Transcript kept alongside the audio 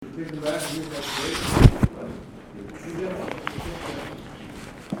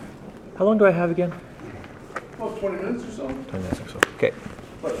How long do I have again? About 20 minutes or so. 20 minutes or so. Okay.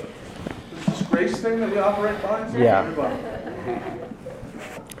 But is this grace thing that we operate by? Yeah.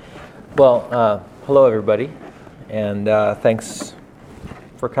 Well, hello everybody, and thanks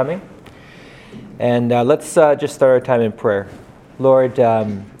for coming. And let's just start our time in prayer. Lord,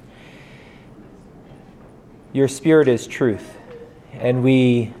 your Spirit is truth, and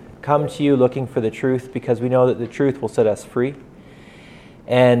we come to you looking for the truth because we know that the truth will set us free.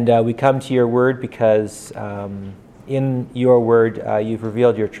 And we come to your word because in your word you've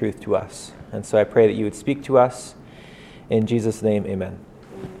revealed your truth to us. And so I pray that you would speak to us. In Jesus' name, amen.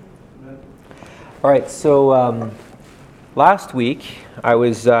 All right, so last week I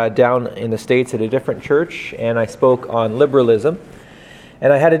was down in the States at a different church, and I spoke on liberalism.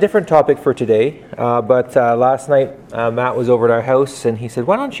 And I had a different topic for today, but last night Matt was over at our house, and he said,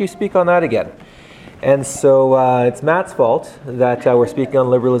 why don't you speak on that again? And so it's Matt's fault that we're speaking on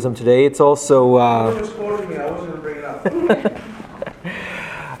liberalism today. It's also... Whoever's quoting me, I wasn't going to bring it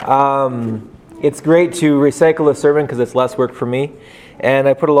up. It's great to recycle a sermon because it's less work for me. And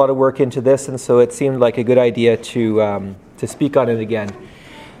I put a lot of work into this, and so it seemed like a good idea to speak on it again.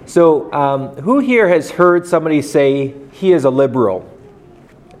 So who here has heard somebody say, he is a liberal?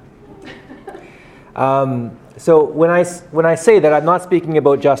 So when I say that, I'm not speaking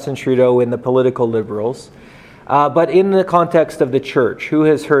about Justin Trudeau and the political liberals, but in the context of the church. Who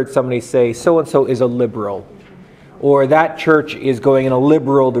has heard somebody say, so-and-so is a liberal? Or that church is going in a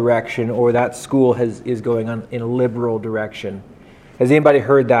liberal direction, or that school is going in a liberal direction? Has anybody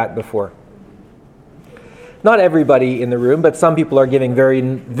heard that before? Not everybody in the room, but some people are giving very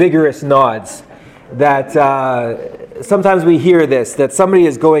vigorous nods that sometimes we hear this, that somebody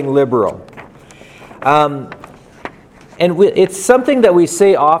is going liberal. And it's something that we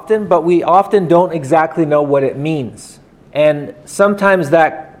say often, but we often don't exactly know what it means. And sometimes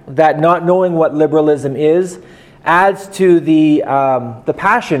that not knowing what liberalism is adds to the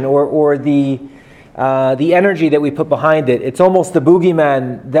passion or the energy that we put behind it. It's almost the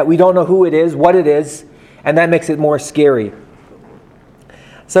boogeyman that we don't know who it is, what it is, and that makes it more scary.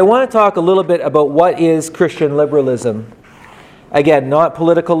 So I want to talk a little bit about what is Christian liberalism. Again, not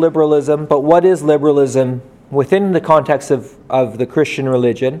political liberalism, but what is liberalism within the context of the Christian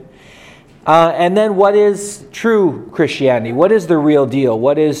religion? And then what is true Christianity? What is the real deal?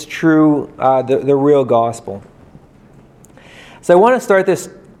 What is true, the real gospel? So I want to start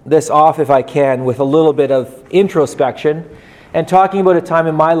this off, if I can, with a little bit of introspection and talking about a time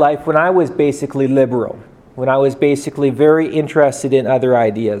in my life when I was basically liberal, when I was basically very interested in other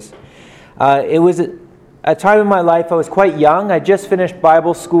ideas. It was a time in my life, I was quite young. I just finished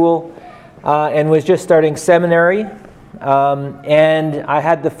Bible school and was just starting seminary. And I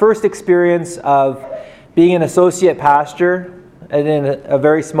had the first experience of being an associate pastor in a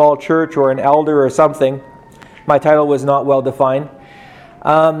very small church, or an elder or something. My title was not well defined.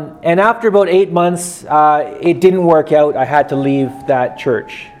 And after about 8 months, it didn't work out. I had to leave that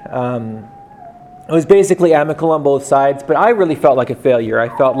church. It was basically amicable on both sides, but I really felt like a failure. I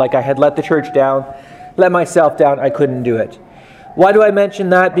felt like I had let the church down, let myself down. I couldn't do it. Why do I mention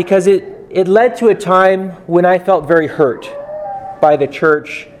that? Because it led to a time when I felt very hurt by the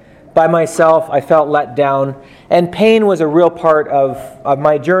church, by myself. I felt let down, and pain was a real part of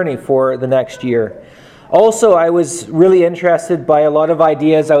my journey for the next year. Also, I was really interested by a lot of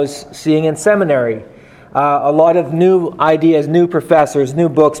ideas I was seeing in seminary, a lot of new ideas, new professors, new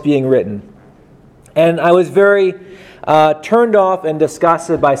books being written. And I was very turned off and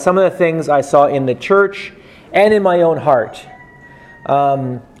disgusted by some of the things I saw in the church and in my own heart.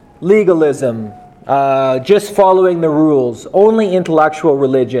 Legalism, just following the rules, only intellectual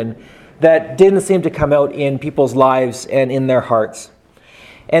religion that didn't seem to come out in people's lives and in their hearts.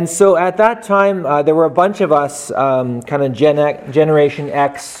 And so at that time, there were a bunch of us, kind of Generation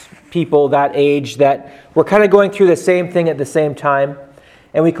X people that age, that were kind of going through the same thing at the same time,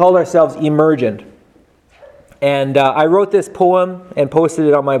 and we called ourselves Emergent. And I wrote this poem and posted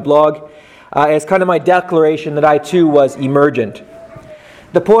it on my blog as kind of my declaration that I too was emergent.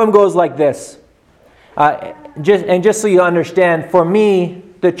 The poem goes like this. Just so you understand, for me,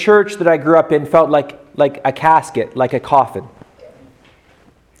 the church that I grew up in felt like a casket, like a coffin.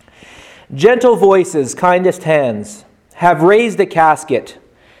 Gentle voices, kindest hands, have raised a casket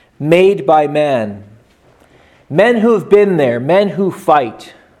made by man. Men who've been there, men who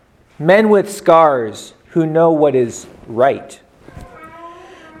fight, men with scars who know what is right.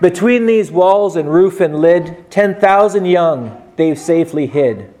 Between these walls and roof and lid, 10,000 young they've safely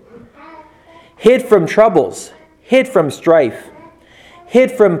hid. Hid from troubles, hid from strife, hid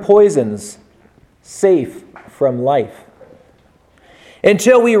from poisons, safe from life.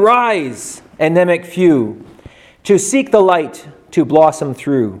 Until we rise, anemic few, to seek the light, to blossom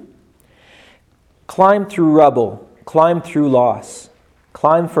through. Climb through rubble, climb through loss,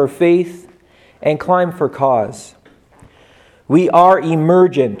 climb for faith, and climb for cause. We are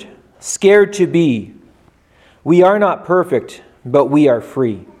emergent, scared to be. We are not perfect, but we are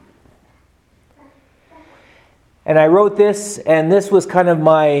free. And I wrote this, and this was kind of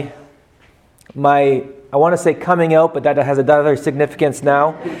my I want to say coming out, but that has another significance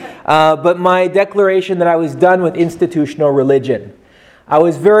now. But my declaration that I was done with institutional religion. I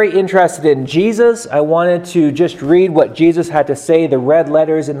was very interested in Jesus. I wanted to just read what Jesus had to say, the red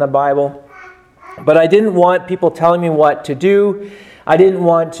letters in the Bible. But I didn't want people telling me what to do. I didn't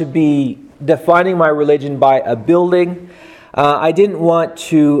want to be defining my religion by a building. I didn't want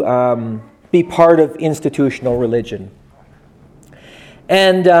to be part of institutional religion.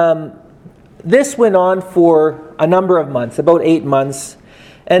 And this went on for a number of months, about 8 months,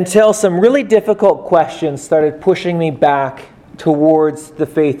 until some really difficult questions started pushing me back towards the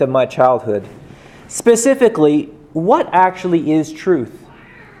faith of my childhood. Specifically, what actually is truth?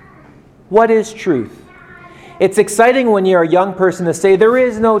 What is truth? It's exciting when you're a young person to say, there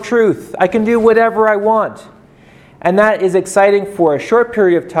is no truth. I can do whatever I want. And that is exciting for a short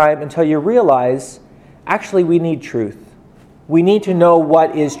period of time until you realize, actually, we need truth. We need to know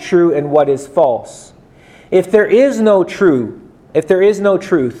what is true and what is false. If there is no truth,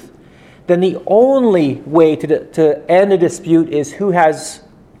 then the only way to end a dispute is who has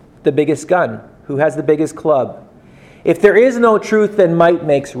the biggest gun, who has the biggest club. If there is no truth, then might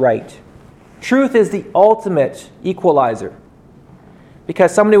makes right. Truth is the ultimate equalizer.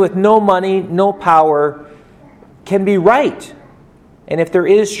 Because somebody with no money, no power, can be right. And if there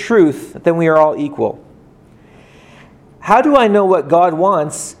is truth, then we are all equal. How do I know what God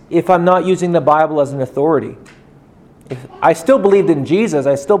wants if I'm not using the Bible as an authority? If I still believed in Jesus,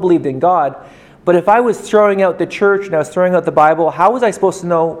 I still believed in God, but if I was throwing out the church and I was throwing out the Bible, how was I supposed to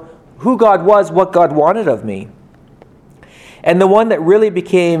know who God was, what God wanted of me? And the one that really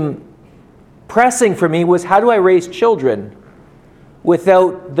became pressing for me was, how do I raise children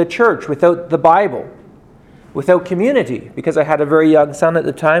without the church, without the Bible, without community? Because I had a very young son at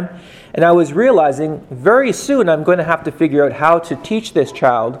the time, and I was realizing very soon I'm going to have to figure out how to teach this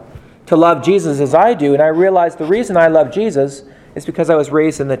child to love Jesus as I do. And I realized the reason I love Jesus is because I was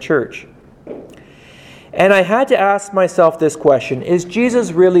raised in the church. And I had to ask myself this question: is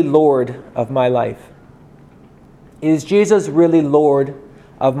Jesus really Lord of my life? Is Jesus really Lord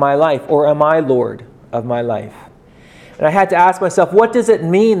of my life, or am I Lord of my life? And I had to ask myself, what does it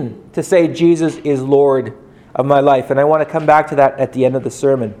mean to say Jesus is Lord of my life? And I want to come back to that at the end of the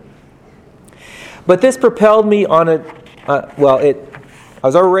sermon. But this propelled me on I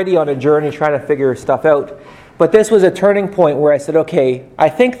was already on a journey trying to figure stuff out. But this was a turning point where I said, okay, I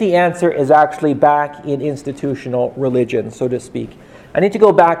think the answer is actually back in institutional religion, so to speak. I need to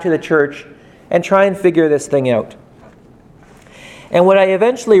go back to the church and try and figure this thing out. And what I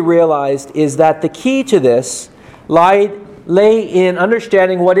eventually realized is that the key to this lay in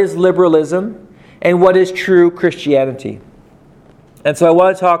understanding what is liberalism and what is true Christianity. And so I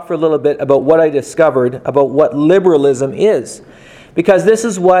want to talk for a little bit about what I discovered about what liberalism is. Because this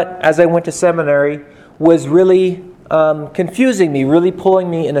is what, as I went to seminary, was really confusing me, really pulling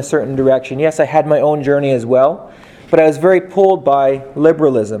me in a certain direction. Yes, I had my own journey as well, but I was very pulled by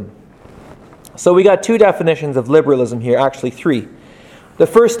liberalism. So we got 2 definitions of liberalism here, actually 3. The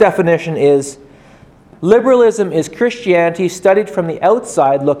first definition is, liberalism is Christianity studied from the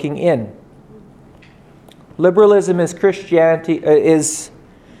outside looking in. Liberalism is Christianity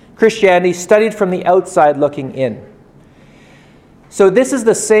studied from the outside looking in. So this is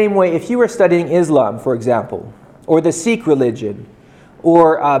the same way if you were studying Islam, for example, or the Sikh religion,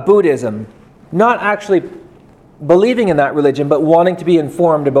 or Buddhism, not actually believing in that religion, but wanting to be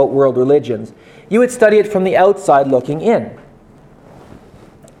informed about world religions. You would study it from the outside looking in.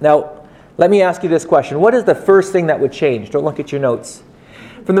 Now, let me ask you this question. What is the first thing that would change? Don't look at your notes.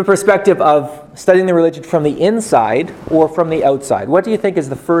 From the perspective of studying the religion from the inside or from the outside, what do you think is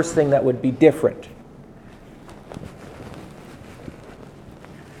the first thing that would be different?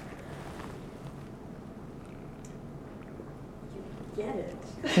 You get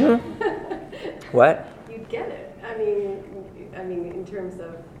it. What? You get it. I mean, in terms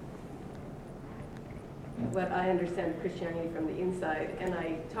of what I understand Christianity from the inside, and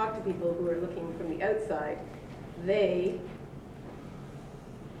I talk to people who are looking from the outside, they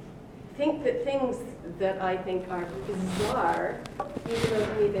think that things that I think are bizarre, even though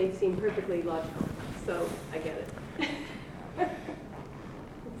to me they seem perfectly logical. So I get it.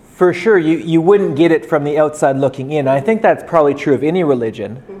 for sure, you wouldn't get it from the outside looking in. I think that's probably true of any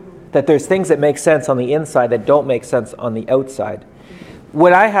religion, that there's things that make sense on the inside that don't make sense on the outside.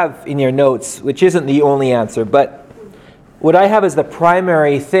 What I have in your notes, which isn't the only answer, but what I have as the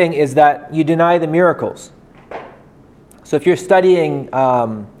primary thing is that you deny the miracles. So if you're studying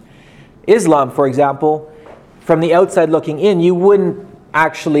Islam, for example, from the outside looking in, you wouldn't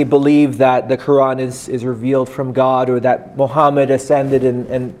actually believe that the Quran is revealed from God, or that Muhammad ascended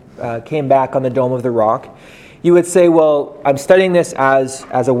and came back on the Dome of the Rock. You would say, well, I'm studying this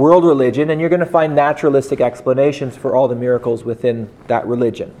as a world religion, and you're going to find naturalistic explanations for all the miracles within that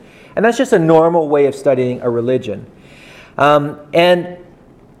religion. And that's just a normal way of studying a religion. And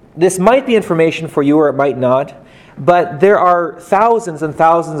this might be information for you, or it might not, but there are thousands and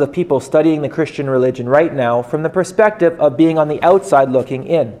thousands of people studying the Christian religion right now from the perspective of being on the outside looking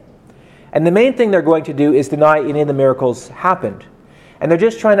in. And the main thing they're going to do is deny any of the miracles happened. And they're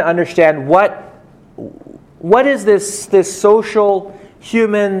just trying to understand what is this social,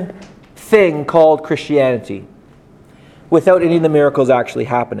 human thing called Christianity without any of the miracles actually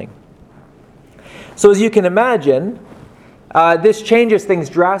happening. So as you can imagine, this changes things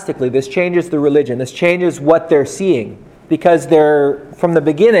drastically. This changes the religion. This changes what they're seeing, because from the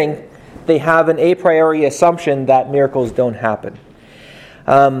beginning, they have an a priori assumption that miracles don't happen.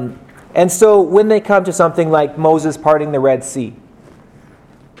 And so when they come to something like Moses parting the Red Sea,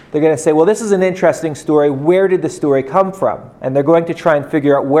 they're going to say, well, this is an interesting story. Where did the story come from? And they're going to try and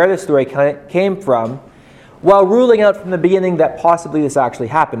figure out where the story came from, while ruling out from the beginning that possibly this actually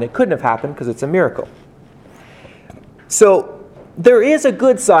happened. It couldn't have happened because it's a miracle. So there is a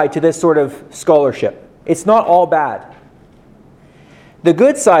good side to this sort of scholarship. It's not all bad. The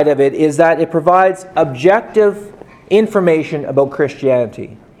good side of it is that it provides objective information about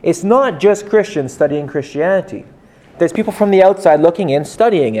Christianity. It's not just Christians studying Christianity. There's people from the outside looking in,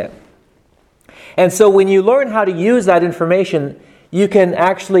 studying it. And so when you learn how to use that information, you can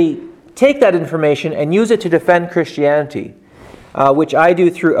actually take that information and use it to defend Christianity, which I do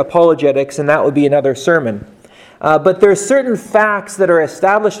through apologetics, and that would be another sermon. But there are certain facts that are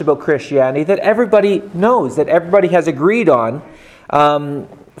established about Christianity that everybody knows, that everybody has agreed on,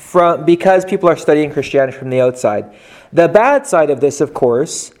 because people are studying Christianity from the outside. The bad side of this, of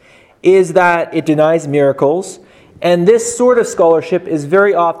course, is that it denies miracles, and this sort of scholarship is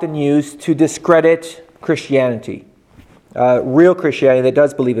very often used to discredit Christianity, real Christianity that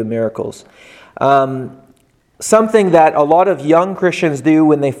does believe in miracles. Something that a lot of young Christians do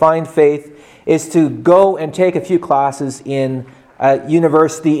when they find faith is to go and take a few classes in a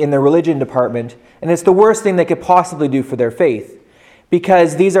university in the religion department, and it's the worst thing they could possibly do for their faith,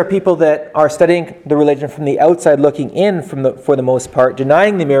 because these are people that are studying the religion from the outside looking in for the most part,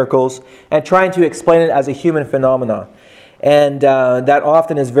 denying the miracles and trying to explain it as a human phenomena. And that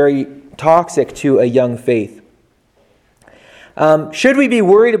often is very toxic to a young faith. Should we be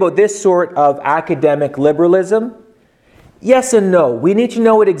worried about this sort of academic liberalism? Yes and no. We need to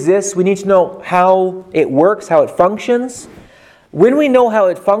know it exists. We need to know how it works, how it functions. When we know how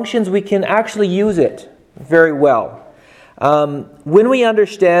it functions, we can actually use it very well. When we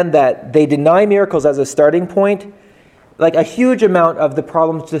understand that they deny miracles as a starting point, like a huge amount of the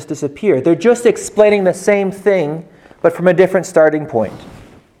problems just disappear. They're just explaining the same thing, but from a different starting point.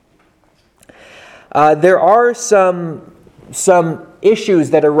 There are some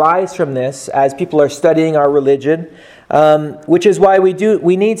issues that arise from this as people are studying our religion, which is why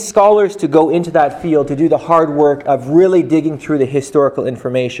we need scholars to go into that field to do the hard work of really digging through the historical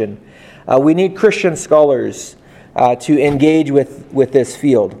information. We need Christian scholars to engage with this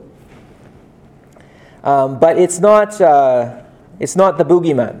field. But it's not the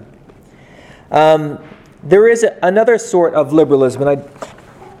boogeyman. There is another sort of liberalism, and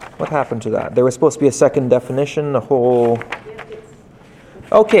what happened to that? There was supposed to be a second definition,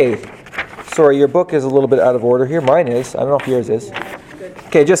 Okay. Sorry, your book is a little bit out of order here. Mine is. I don't know if yours is.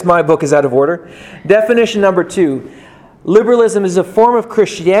 Okay, just my book is out of order. Definition number 2. Liberalism is a form of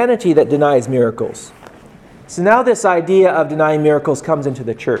Christianity that denies miracles. So now this idea of denying miracles comes into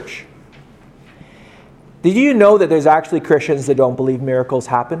the church. Did you know that there's actually Christians that don't believe miracles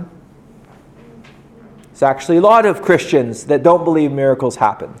happen? There's actually a lot of Christians that don't believe miracles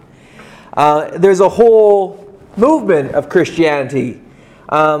happen. There's a whole movement of Christianity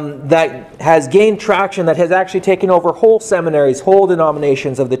that has gained traction, that has actually taken over whole seminaries, whole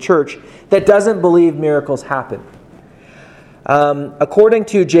denominations of the church that doesn't believe miracles happen. According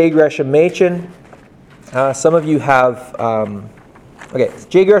to J. Gresham Machen, some of you have...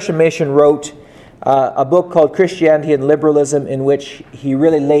 J. Gresham Machen wrote a book called Christianity and Liberalism, in which he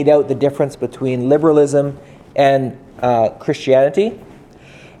really laid out the difference between liberalism and Christianity.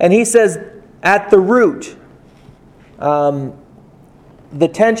 And he says, at the root, the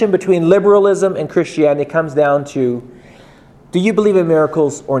tension between liberalism and Christianity comes down to, do you believe in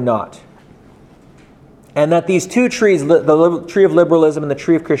miracles or not? And that these two trees, the tree of liberalism and the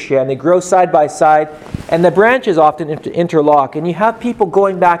tree of Christianity, grow side by side, and the branches often interlock, and you have people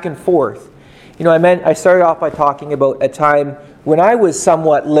going back and forth. You know, I started off by talking about a time when I was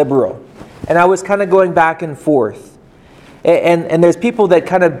somewhat liberal, and I was kind of going back and forth. And there's people that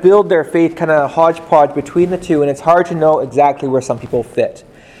kind of build their faith kind of hodgepodge between the two, and it's hard to know exactly where some people fit.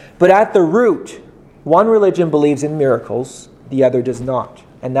 But at the root, one religion believes in miracles, the other does not,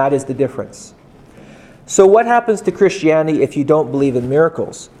 and that is the difference. So what happens to Christianity if you don't believe in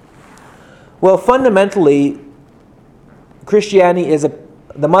miracles? Well, fundamentally, Christianity is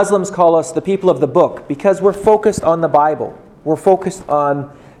the Muslims call us the people of the book because we're focused on the Bible. We're focused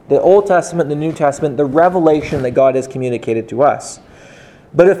on the Old Testament, the New Testament, the revelation that God has communicated to us.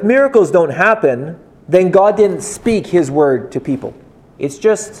 But if miracles don't happen, then God didn't speak His word to people. It's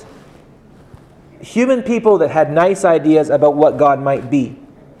just human people that had nice ideas about what God might be.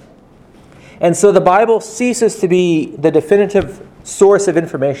 And so the Bible ceases to be the definitive source of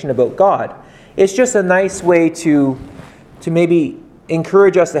information about God. It's just a nice way to maybe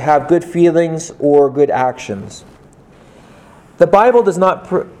encourage us to have good feelings or good actions. The Bible does not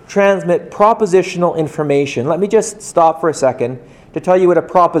transmit propositional information. Let me just stop for a second to tell you what a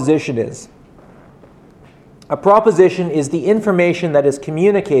proposition is. A proposition is the information that is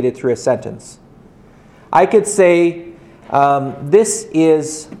communicated through a sentence. I could say, this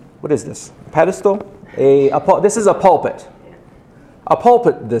is, what is this? A pedestal? This is a pulpit. A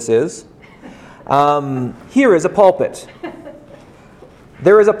pulpit, this is. Here is a pulpit.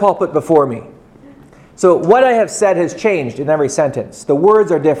 There is a pulpit before me. So what I have said has changed in every sentence. The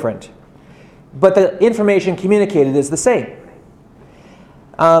words are different, but the information communicated is the same.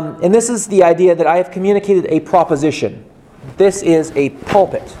 And this is the idea that I have communicated a proposition. This is a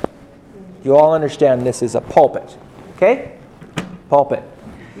pulpit. You all understand this is a pulpit. Okay? Pulpit.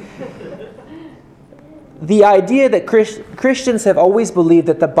 The idea that Christians have always believed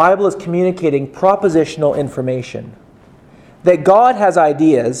that the Bible is communicating propositional information. That God has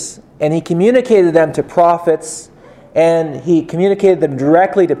ideas, and He communicated them to prophets, and He communicated them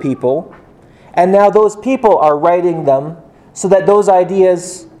directly to people, and now those people are writing them so that those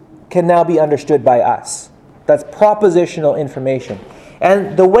ideas can now be understood by us. That's propositional information.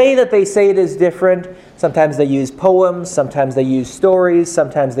 And the way that they say it is different. Sometimes they use poems, sometimes they use stories,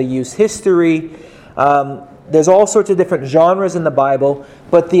 sometimes they use history. There's all sorts of different genres in the Bible,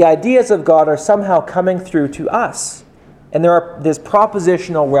 but the ideas of God are somehow coming through to us. And there's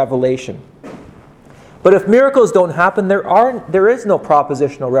propositional revelation. But if miracles don't happen, there is no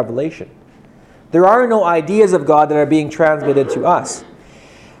propositional revelation. There are no ideas of God that are being transmitted to us.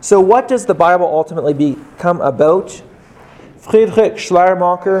 So what does the Bible ultimately become about? Friedrich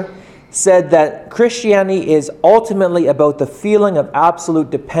Schleiermacher said that Christianity is ultimately about the feeling of absolute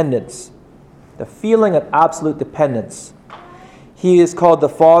dependence. The feeling of absolute dependence. He is called the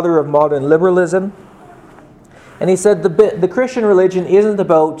father of modern liberalism. And he said the Christian religion isn't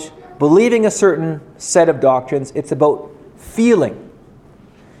about believing a certain set of doctrines. It's about feeling.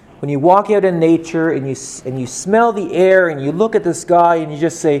 When you walk out in nature and you smell the air and you look at the sky and you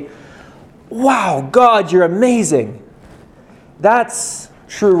just say, "Wow, God, you're amazing." That's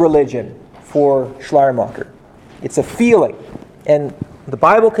true religion for Schleiermacher. It's a feeling. And the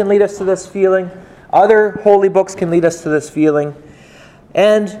Bible can lead us to this feeling. Other holy books can lead us to this feeling.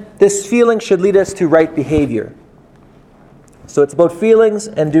 And this feeling should lead us to right behavior. So it's about feelings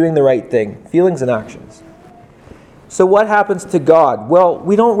and doing the right thing. Feelings and actions. So what happens to God? Well,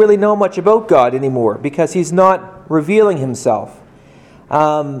 we don't really know much about God anymore because He's not revealing Himself.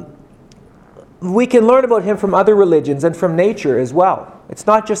 We can learn about Him from other religions and from nature as well. It's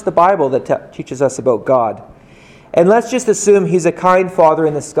not just the Bible that teaches us about God. And let's just assume He's a kind Father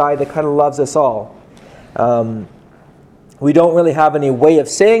in the sky that kind of loves us all. We don't really have any way of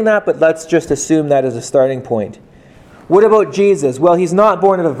saying that, but let's just assume that as a starting point. What about Jesus? Well, He's not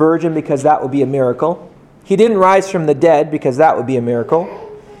born of a virgin because that would be a miracle. He didn't rise from the dead because that would be a miracle.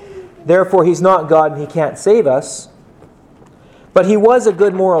 Therefore, He's not God and He can't save us. But He was a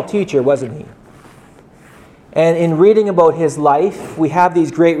good moral teacher, wasn't He? And in reading about His life, we have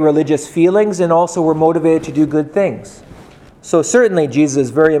these great religious feelings and also we're motivated to do good things. So certainly Jesus is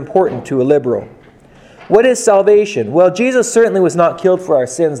very important to a liberal. What is salvation? Well, Jesus certainly was not killed for our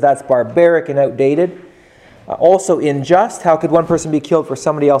sins. That's barbaric and outdated. Also unjust. How could one person be killed for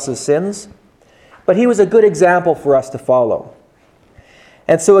somebody else's sins? But He was a good example for us to follow.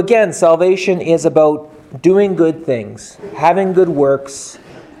 And so again, salvation is about doing good things, having good works,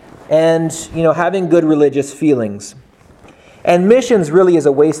 and having good religious feelings. And missions really is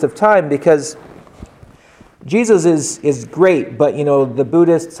a waste of time, because Jesus is great, but the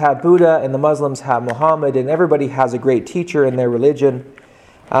Buddhists have Buddha and the Muslims have Muhammad, and everybody has a great teacher in their religion.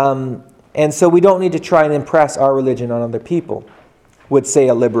 And so we don't need to try and impress our religion on other people, would say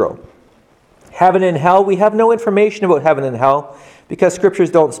a liberal. Heaven and hell, we have no information about heaven and hell because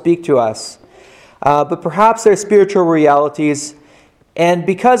scriptures don't speak to us. But perhaps they're spiritual realities, and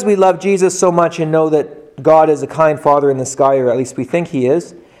because we love Jesus so much and know that God is a kind Father in the sky, or at least we think He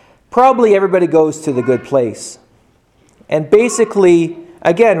is, probably everybody goes to the good place. And basically,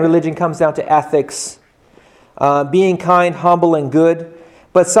 again, religion comes down to ethics, being kind, humble, and good.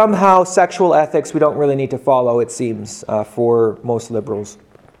 But somehow sexual ethics we don't really need to follow, it seems, for most liberals.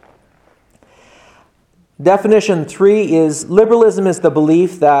 Definition 3 is, liberalism is the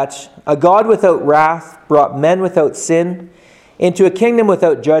belief that a God without wrath brought men without sin into a kingdom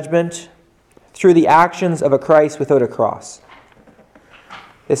without judgment through the actions of a Christ without a cross.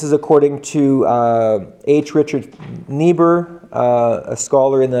 This is according to H. Richard Niebuhr, a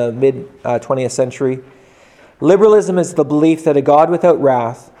scholar in the mid-20th century. Liberalism is the belief that a God without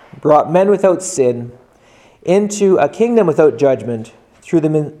wrath brought men without sin into a kingdom without judgment through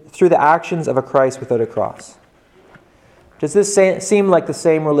the actions of a Christ without a cross. Does this seem like the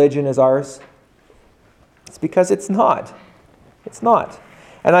same religion as ours? It's because it's not. It's not.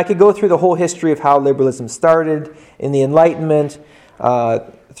 And I could go through the whole history of how liberalism started in the Enlightenment,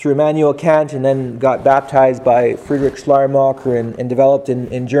 through Immanuel Kant, and then got baptized by Friedrich Schleiermacher and developed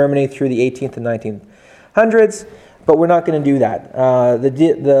in Germany through the 18th and 1900s. But we're not going to do that.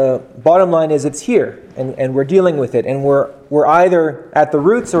 The bottom line is it's here, and we're dealing with it. And we're either at the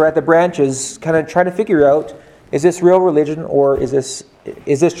roots or at the branches, kind of trying to figure out, is this real religion, or is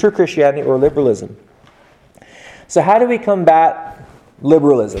this true Christianity or liberalism? So how do we combat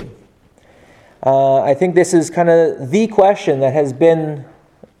liberalism? I think this is kind of the question that has been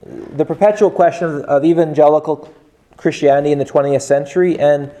the perpetual question of evangelical Christianity in the 20th century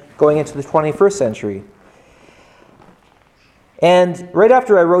and going into the 21st century. And right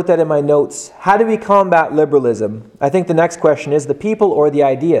after I wrote that in my notes, how do we combat liberalism? I think the next question is the people or the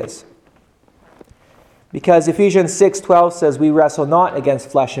ideas? Because Ephesians 6:12 says we wrestle not against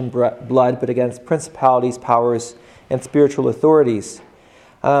flesh and blood, but against principalities, powers, and spiritual authorities.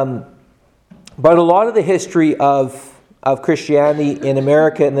 But a lot of the history of Christianity in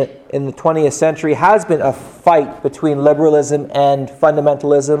America in the 20th century has been a fight between liberalism and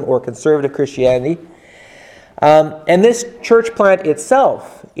fundamentalism or conservative Christianity. And this church plant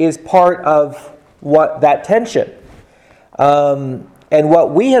itself is part of that tension. And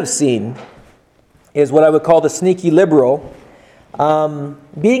what we have seen is what I would call the sneaky liberal,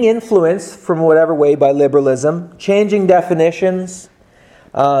 being influenced from whatever way by liberalism, changing definitions,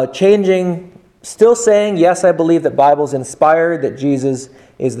 still saying, yes, I believe that Bible's inspired, that Jesus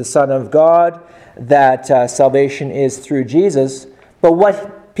is the Son of God, that salvation is through Jesus. But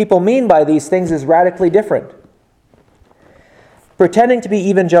what people mean by these things is radically different. Pretending to be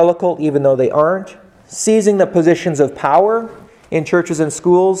evangelical even though they aren't, seizing the positions of power in churches and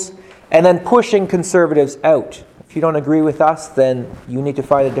schools, and then pushing conservatives out. If you don't agree with us, then you need to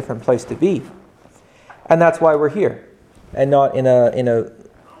find a different place to be. And that's why we're here, and not in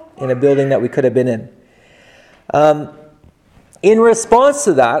a building that we could have been in. In response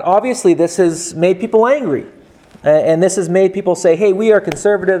to that, obviously this has made people angry. And this has made people say, hey, we are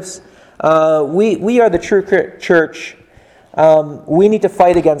conservatives. We are the true church. We need to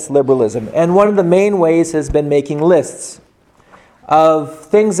fight against liberalism. And one of the main ways has been making lists of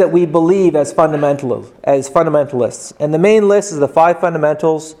things that we believe as fundamentalists. And the main list is the 5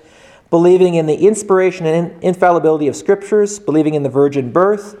 fundamentals: believing in the inspiration and infallibility of Scriptures, believing in the virgin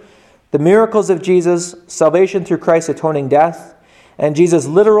birth, the miracles of Jesus, salvation through Christ's atoning death, and Jesus'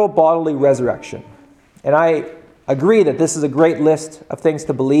 literal bodily resurrection. And I agree that this is a great list of things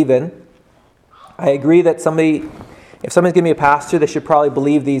to believe in. I agree that if somebody's going to be a pastor, they should probably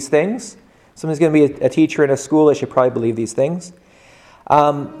believe these things. If somebody's going to be a teacher in a school, they should probably believe these things.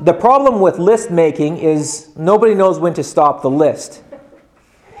 The problem with list making is nobody knows when to stop the list.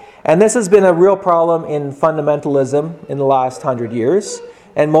 And this has been a real problem in fundamentalism in the last 100 years.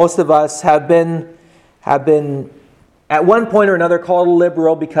 And most of us have been at one point or another called a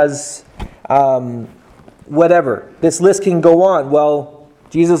liberal because whatever. This list can go on. Well,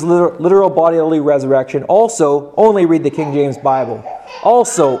 Jesus' literal bodily resurrection. Also, only read the King James Bible.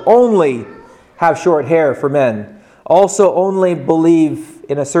 Also, only have short hair for men. Also, only believe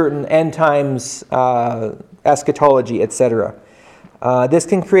in a certain end times eschatology, etc. This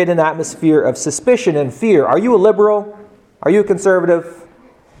can create an atmosphere of suspicion and fear. Are you a liberal? Are you a conservative?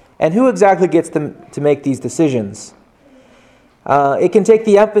 And who exactly gets to make these decisions? It can take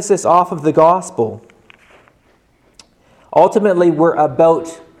the emphasis off of the gospel. Ultimately, we're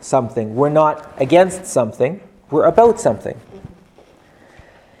about something. We're not against something. We're about something.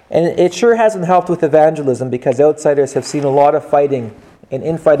 And it sure hasn't helped with evangelism, because outsiders have seen a lot of fighting and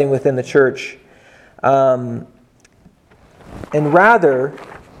infighting within the church. And rather,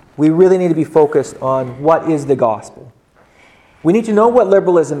 we really need to be focused on what is the gospel. We need to know what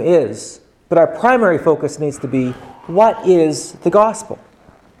liberalism is, but our primary focus needs to be, what is the gospel?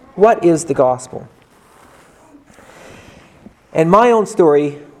 What is the gospel? And my own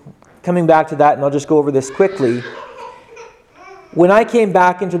story, coming back to that, and I'll just go over this quickly. When I came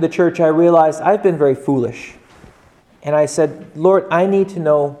back into the church, I realized I've been very foolish. And I said, Lord, I need to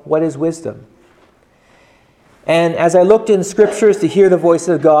know what is wisdom. And as I looked in scriptures to hear the voice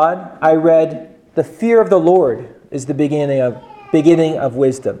of God, I read, the fear of the Lord is the beginning of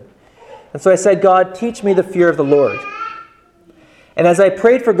wisdom. And so I said, God, teach me the fear of the Lord. And as I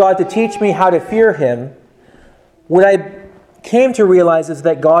prayed for God to teach me how to fear Him, what I came to realize is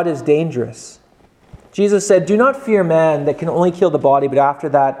that God is dangerous. Jesus said, do not fear man that can only kill the body, but after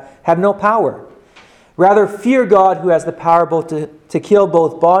that have no power. Rather, fear God who has the power both to kill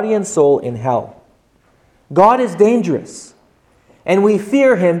both body and soul in hell. God is dangerous. And we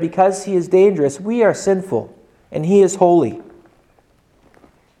fear Him because He is dangerous. We are sinful, and He is holy.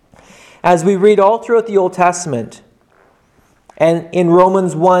 As we read all throughout the Old Testament, and in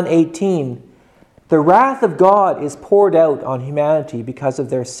Romans 1:18, the wrath of God is poured out on humanity because of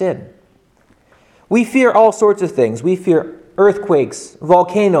their sin. We fear all sorts of things. We fear earthquakes,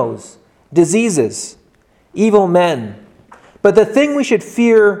 volcanoes, diseases, evil men. But the thing we should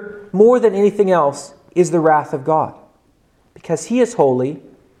fear more than anything else is the wrath of God, because He is holy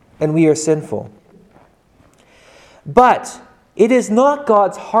and we are sinful. But it is not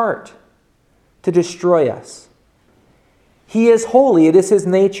God's heart to destroy us. He is holy, it is His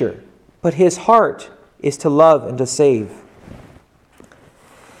nature, but His heart is to love and to save.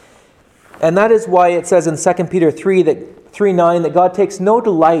 And that is why it says in 2 Peter 3:9 that God takes no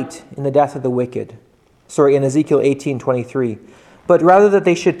delight in the death of the wicked. In Ezekiel 18:23. But rather that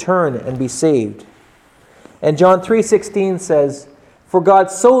they should turn and be saved. And John 3:16 says, for God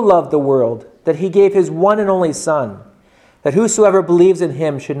so loved the world that He gave His one and only Son, that whosoever believes in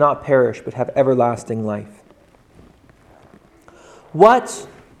Him should not perish but have everlasting life. What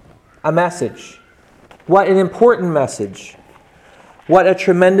a message. What an important message. What a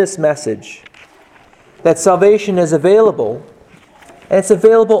tremendous message. That salvation is available, and it's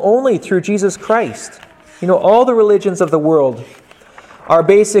available only through Jesus Christ. All the religions of the world are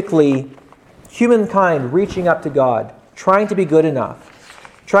basically humankind reaching up to God, trying to be good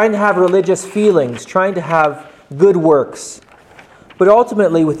enough, trying to have religious feelings, trying to have good works. But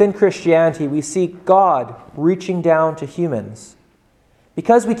ultimately, within Christianity, we see God reaching down to humans.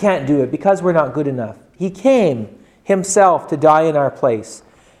 Because we can't do it, because we're not good enough, He came Himself to die in our place,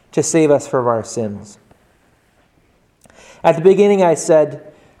 to save us from our sins. At the beginning I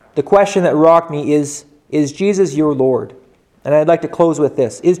said, the question that rocked me is Jesus your Lord? And I'd like to close with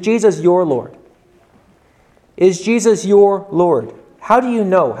this. Is Jesus your Lord? Is Jesus your Lord? How do you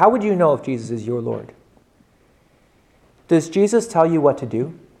know? How would you know if Jesus is your Lord? Does Jesus tell you what to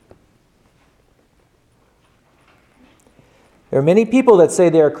do? There are many people that say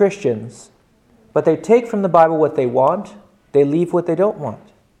they are Christians, but they take from the Bible what they want, they leave what they don't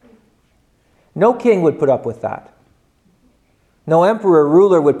want. No king would put up with that. No emperor or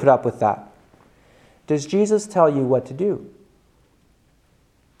ruler would put up with that. Does Jesus tell you what to do?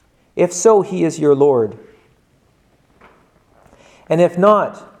 If so, He is your Lord. And if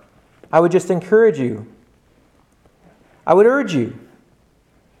not, I would just encourage you. I would urge you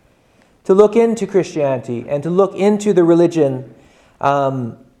to look into Christianity and to look into the religion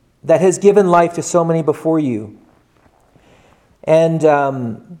that has given life to so many before you. And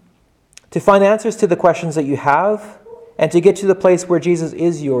to find answers to the questions that you have, and to get to the place where Jesus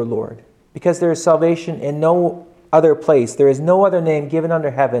is your Lord. Because there is salvation in no other place. There is no other name given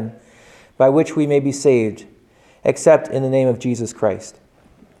under heaven by which we may be saved, except in the name of Jesus Christ.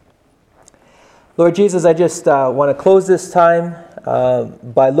 Lord Jesus, I just want to close this time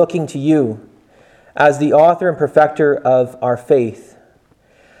by looking to You as the author and perfecter of our faith.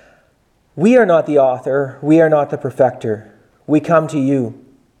 We are not the author. We are not the perfecter. We come to You.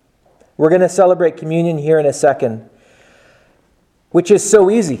 We're going to celebrate communion here in a second, which is so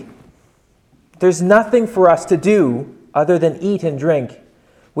easy. There's nothing for us to do other than eat and drink,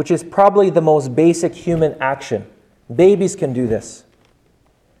 which is probably the most basic human action. Babies can do this.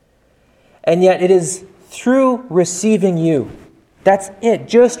 And yet it is through receiving You That's it.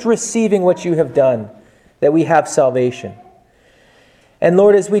 Just receiving what you have done, that we have salvation. And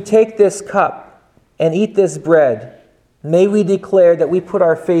Lord, as we take this cup and eat this bread, may we declare that we put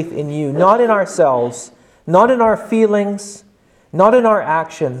our faith in you, not in ourselves, not in our feelings, not in our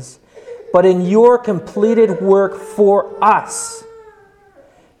actions, but in your completed work for us.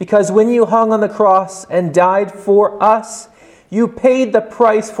 Because when you hung on the cross and died for us, you paid the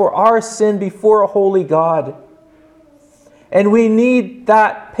price for our sin before a holy God. And we need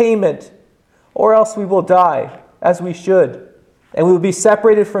that payment, or else we will die as we should. And we will be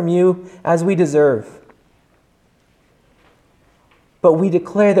separated from you as we deserve. But we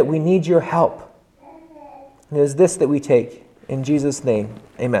declare that we need your help. And it is this that we take. In Jesus' name,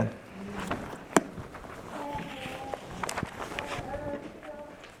 amen.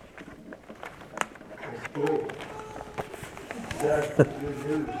 Yeah.